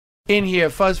in here.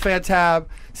 Fuzz Fantab,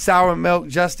 Sour Milk,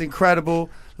 Just Incredible.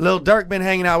 Lil Durk been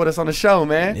hanging out with us on the show,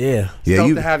 man. Yeah.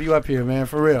 Stoked to have you up here, man,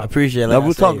 for real. I appreciate it. Like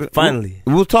we're talking, finally.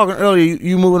 We were talking earlier,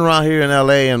 you moving around here in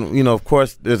L.A., and, you know, of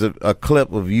course, there's a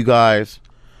clip of you guys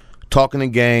talking the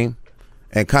game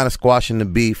and kind of squashing the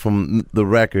beef from the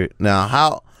record. Now,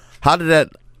 how did that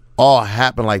all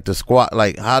happen? Like the squad,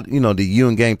 like how, you know, did you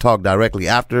and Gang talk directly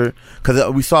after?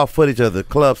 Because we saw footage of the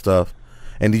club stuff,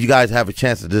 and did you guys have a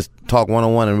chance to just talk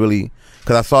one-on-one and really,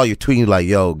 because I saw you tweeting like,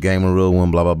 yo, Game a real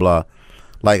one, blah, blah, blah.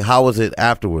 Like, how was it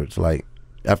afterwards, like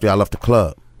after I left the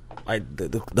club? Like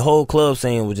the whole club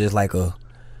scene was just like a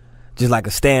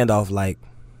standoff, like,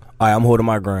 all right, I'm holding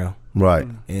my ground. Right.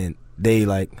 And they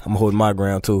like, I'm holding my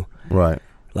ground too. Right.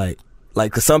 Like,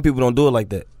 cause some people don't do it like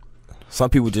that.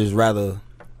 Some people just rather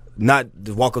not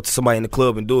just walk up to somebody in the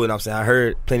club and do it. And I'm saying, I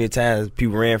heard plenty of times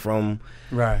people ran from.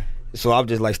 Right. So I'm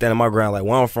just like standing my ground. Like,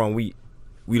 where I'm from, we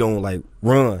don't like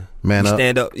run. Man we up.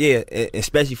 Stand up. Yeah,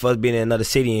 especially for us being in another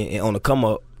city and on the come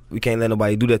up, we can't let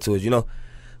nobody do that to us, you know.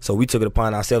 So we took it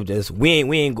upon ourselves. Just we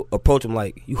ain't approach them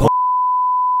like you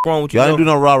wrong with you. Y'all didn't do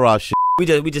no rah shit. We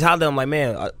just hollered at them like,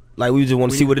 man, like we just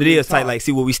want to see what it is type, like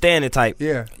see what we standing type.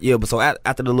 Yeah. Yeah. But so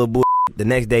after the little bull, the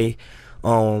next day,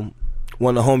 one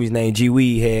of the homies named G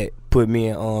Weed had put me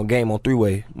in Game on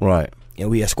 3-way. Right.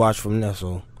 And we had squashed from there.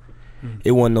 So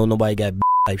it wasn't nobody got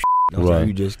type shit. Right.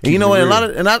 You just and you know what?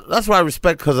 real. That's what I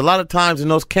respect, because a lot of times in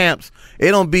those camps,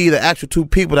 it don't be the actual two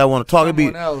people that want to talk. It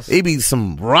be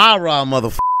some rah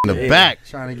motherfucker in the back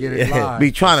trying to get it live.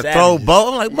 Be trying to throw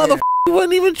both. I'm like, motherfucker, you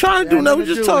wasn't even trying to do nothing. We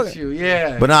just talking.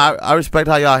 Yeah. But now I respect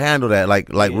how y'all handle that, like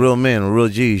real men, real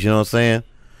G's. You know what I'm saying?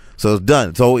 So it's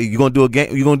done. So you gonna do a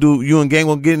game? You and Gang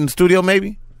gonna get in the studio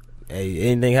maybe? Hey,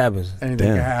 anything happens.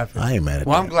 Anything can happen. I ain't mad at that.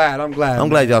 Well, I'm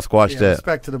glad y'all squashed that.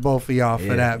 Respect to the both of y'all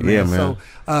for that, man. Yeah, man.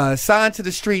 So, Signed to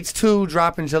the Streets 2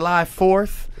 dropping July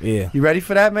 4th. Yeah. You ready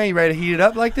for that, man? You ready to heat it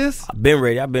up like this? I've been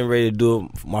ready to do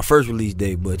it for my first release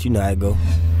date, but you know how it go.